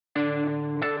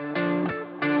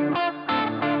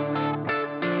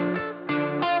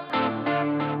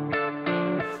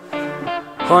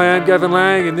Hi, I'm Gavin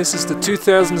Lang and this is the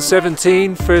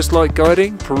 2017 First Light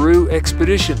Guiding Peru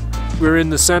expedition. We're in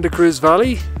the Santa Cruz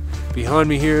Valley. Behind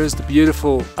me here is the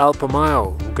beautiful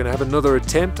Alpamayo. We're going to have another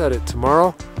attempt at it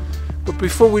tomorrow. But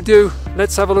before we do,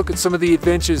 let's have a look at some of the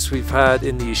adventures we've had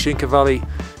in the Ishinca Valley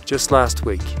just last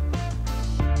week.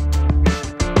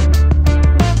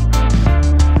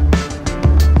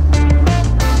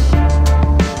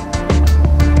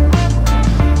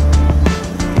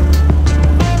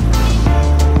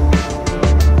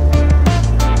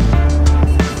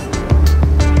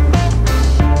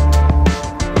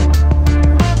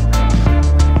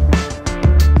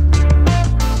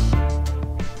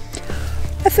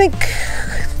 I think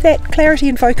that clarity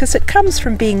and focus, it comes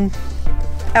from being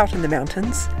out in the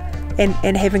mountains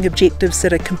and having objectives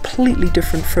that are completely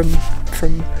different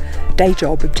from day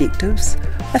job objectives.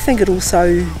 I think it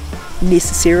also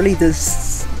necessarily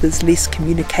there's less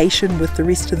communication with the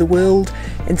rest of the world,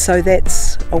 and so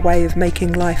that's a way of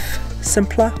making life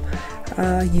simpler.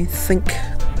 You think,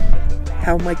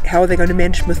 how are they going to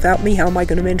manage without me? How am I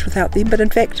going to manage without them? But in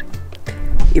fact,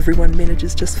 everyone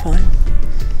manages just fine.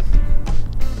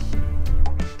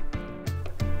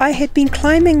 I had been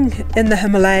climbing in the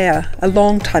Himalaya a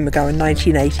long time ago in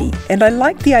 1980, and I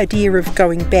liked the idea of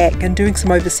going back and doing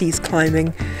some overseas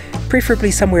climbing,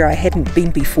 preferably somewhere I hadn't been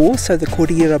before, so the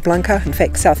Cordillera Blanca, in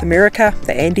fact South America,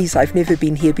 the Andes. I've never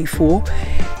been here before,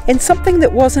 and something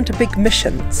that wasn't a big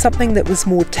mission, something that was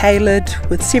more tailored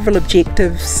with several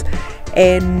objectives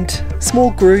and small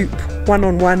group,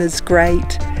 one-on-one is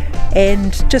great,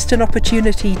 and just an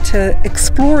opportunity to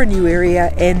explore a new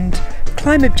area and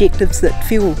climb objectives that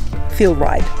feel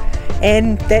right,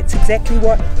 and that's exactly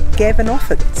what Gavin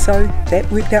offered, so that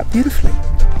worked out beautifully.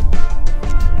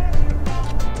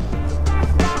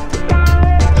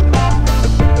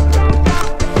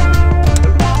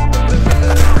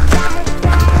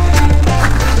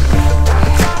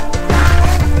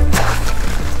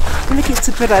 When it gets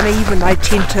a bit uneven, I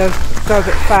tend to go a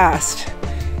bit fast.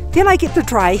 Then I get the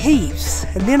dry heaves,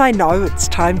 and then I know it's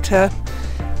time to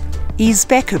ease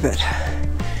back a bit.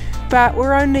 But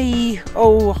we're only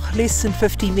less than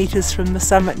 50 metres from the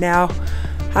summit now,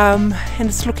 and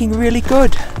it's looking really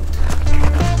good.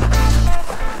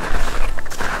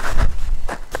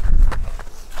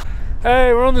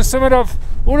 Hey, we're on the summit of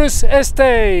Urus,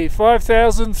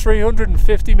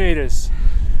 5,350 metres.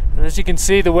 And as you can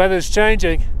see, the weather's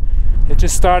changing. It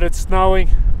just started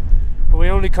snowing, and we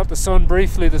only caught the sun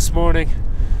briefly this morning,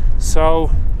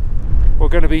 so we're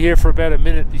going to be here for about a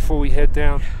minute before we head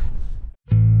down.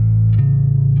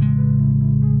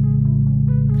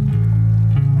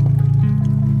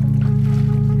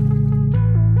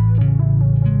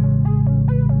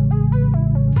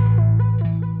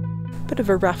 Bit of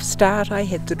a rough start. I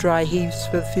had the dry heaves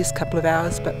for the first couple of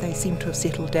hours, but they seem to have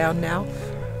settled down now.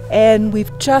 And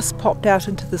we've just popped out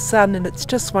into the sun, and it's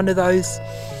just one of those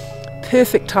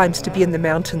perfect times to be in the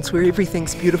mountains where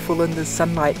everything's beautiful and there's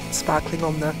sunlight sparkling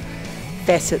on the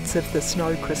facets of the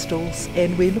snow crystals.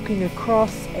 And we're looking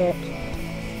across at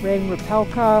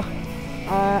Rangrapalka,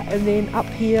 and then up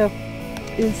here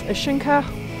is Ishinca.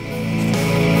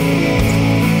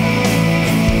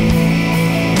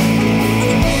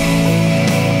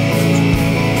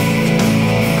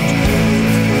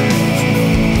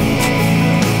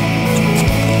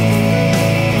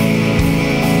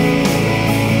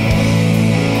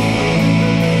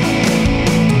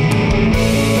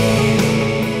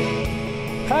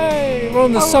 We're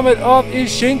on the summit of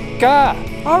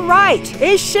Ishinca. All right,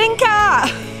 Ishinca!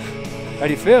 How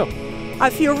do you feel? I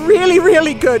feel really,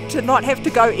 really good to not have to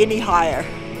go any higher.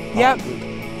 Yep.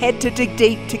 Had to dig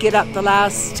deep to get up the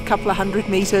last couple of 100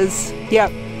 metres.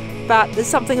 Yep. But there's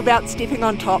something about stepping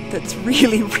on top that's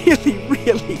really, really,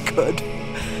 really good.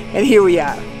 And here we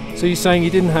are. So you're saying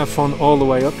you didn't have fun all the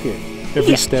way up here?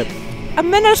 Every step? A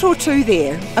minute or two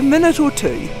there. A minute or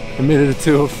two. A minute or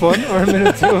two of fun or a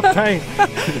minute or two of pain?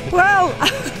 Well,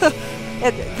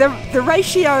 the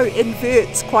ratio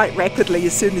inverts quite rapidly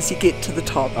as soon as you get to the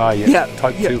top. Ah, yeah.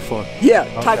 Type 2 fun. Yeah,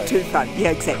 okay. Type 2 fun.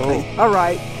 Yeah, exactly. Cool. All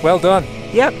right. Well done.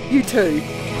 Yep, you too.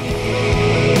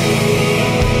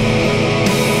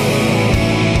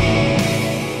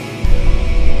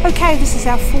 Okay, this is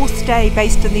our 4th day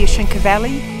based in the Ishinca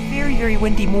Valley. Very, very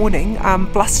windy morning,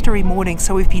 blustery morning,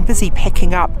 so we've been busy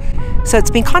packing up. So it's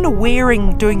been kind of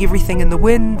wearing doing everything in the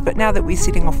wind, but now that we're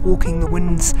setting off walking, the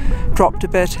wind's dropped a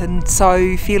bit, and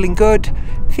so feeling good.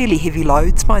 Fairly heavy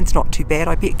loads. Mine's not too bad.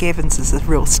 I bet Gavin's is a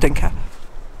real stinker.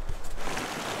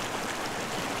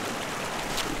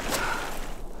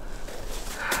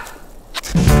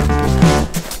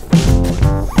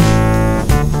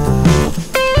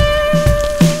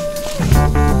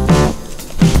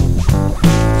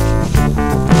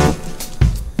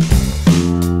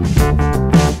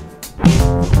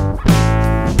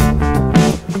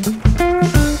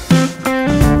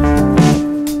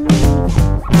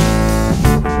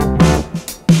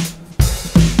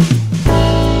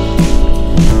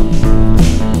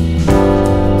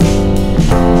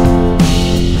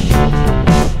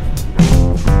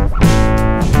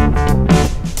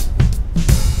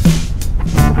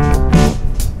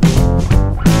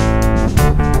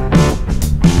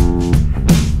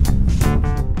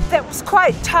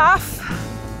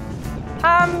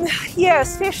 Yeah,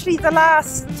 especially the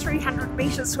last 300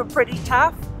 metres were pretty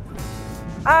tough.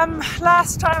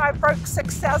 Last time I broke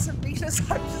 6,000 metres,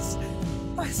 I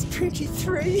was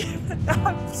 23, and now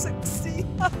I'm 60.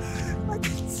 I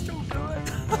can still do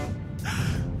it.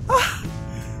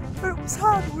 But it was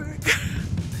hard work.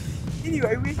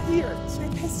 Anyway, we're here. It's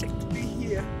fantastic to be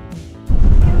here.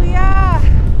 Here we are.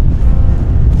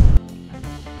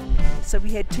 So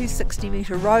we had two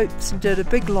 60-metre ropes and did a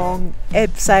big long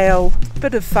abseil,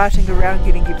 bit of farting around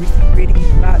getting everything ready,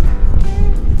 but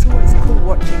it's always cool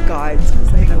watching guides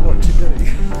because they know what to do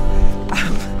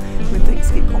when things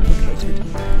get complicated.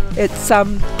 It's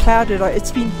clouded,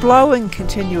 it's been blowing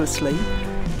continuously,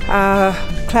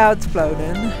 clouds blown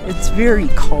in, it's very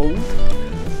cold,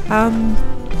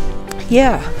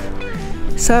 yeah,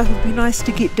 so it'll be nice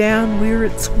to get down where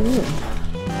it's warm.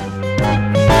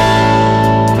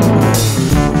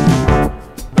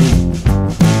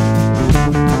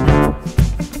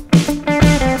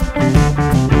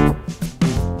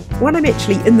 When I'm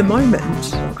actually in the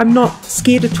moment, I'm not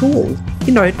scared at all.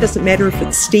 You know, it doesn't matter if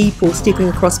it's steep or stepping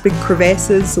across big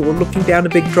crevasses or looking down a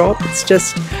big drop. It's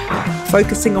just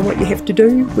focusing on what you have to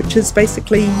do, which is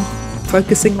basically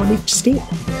focusing on each step.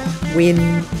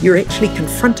 When you're actually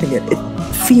confronting it, it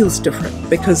feels different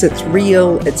because it's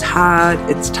real, it's hard,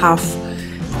 it's tough.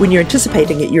 When you're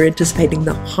anticipating it, you're anticipating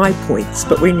the high points,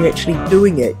 but when you're actually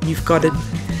doing it, you've got to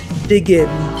dig in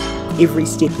every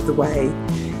step of the way.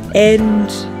 And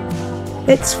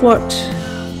that's what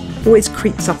always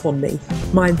creeps up on me.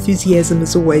 My enthusiasm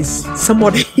is always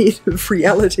somewhat ahead of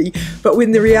reality, but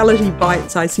when the reality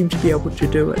bites, I seem to be able to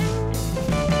do it.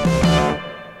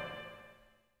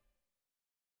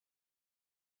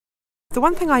 The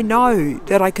one thing I know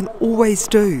that I can always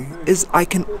do is I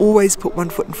can always put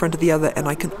one foot in front of the other, and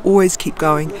I can always keep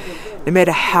going no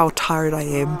matter how tired I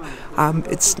am.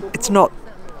 It's not,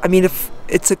 I mean, if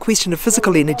it's a question of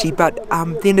physical energy, but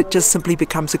then it just simply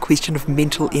becomes a question of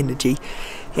mental energy,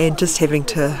 and just having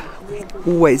to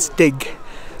always dig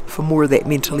for more of that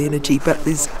mental energy, but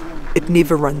it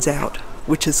never runs out,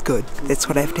 which is good. That's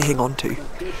what I have to hang on to.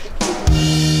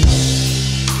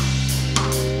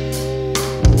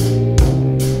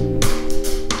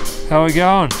 How are we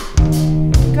going?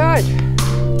 Good.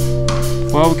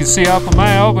 Well, we can see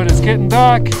Alpamayo, but it's getting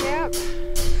dark. Yep.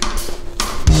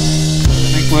 I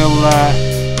think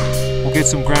we'll get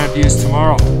some grand views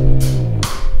tomorrow.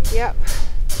 Yep.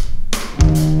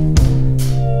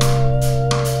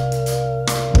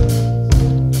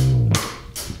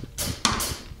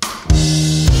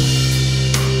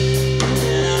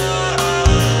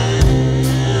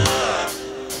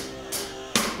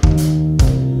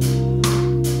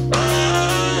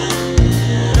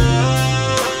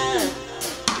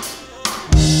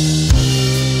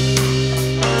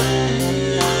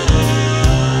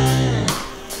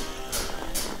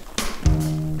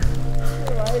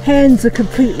 Hands are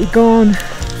completely gone,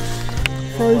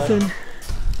 frozen.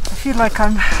 I feel like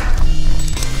I'm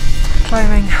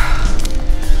climbing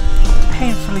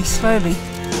painfully slowly.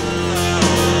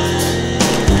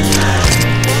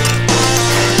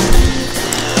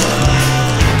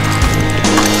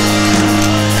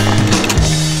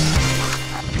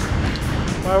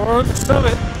 Well, we're on the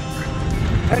summit,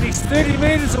 and he's 30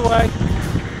 metres away.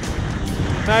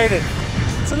 Made it.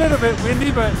 It's a little bit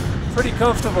windy, but pretty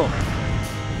comfortable.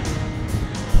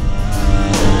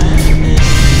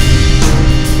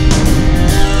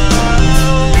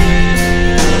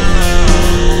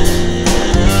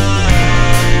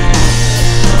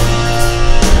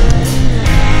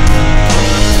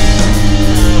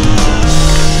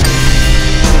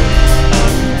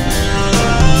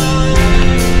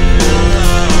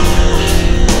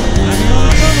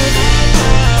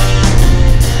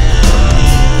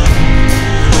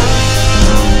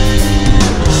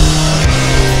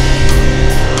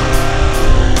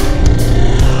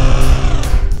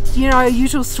 You know,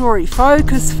 usual story,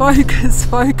 focus, focus,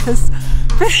 focus.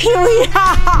 But here we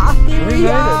are, here we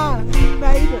are. We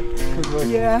made it. Good work.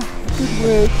 Yeah, good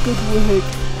work, good work.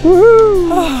 Woohoo!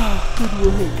 Oh, good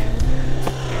work.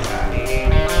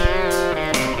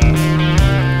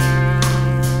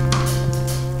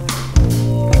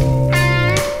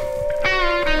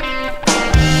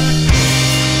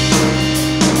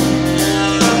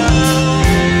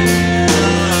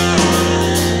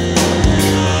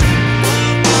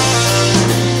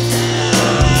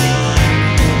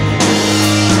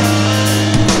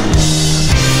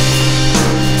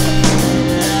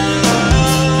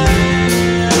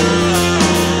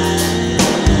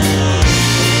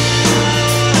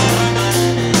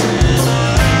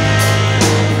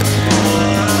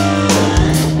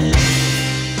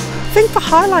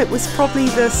 highlight was probably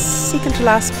the second to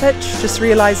last pitch, just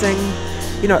realising,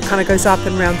 you know, it kind of goes up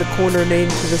and round the corner and then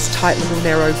into this tight little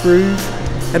narrow groove.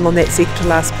 And on that second to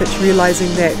last pitch,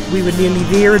 realising that we were nearly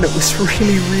there and it was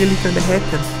really, really going to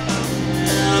happen.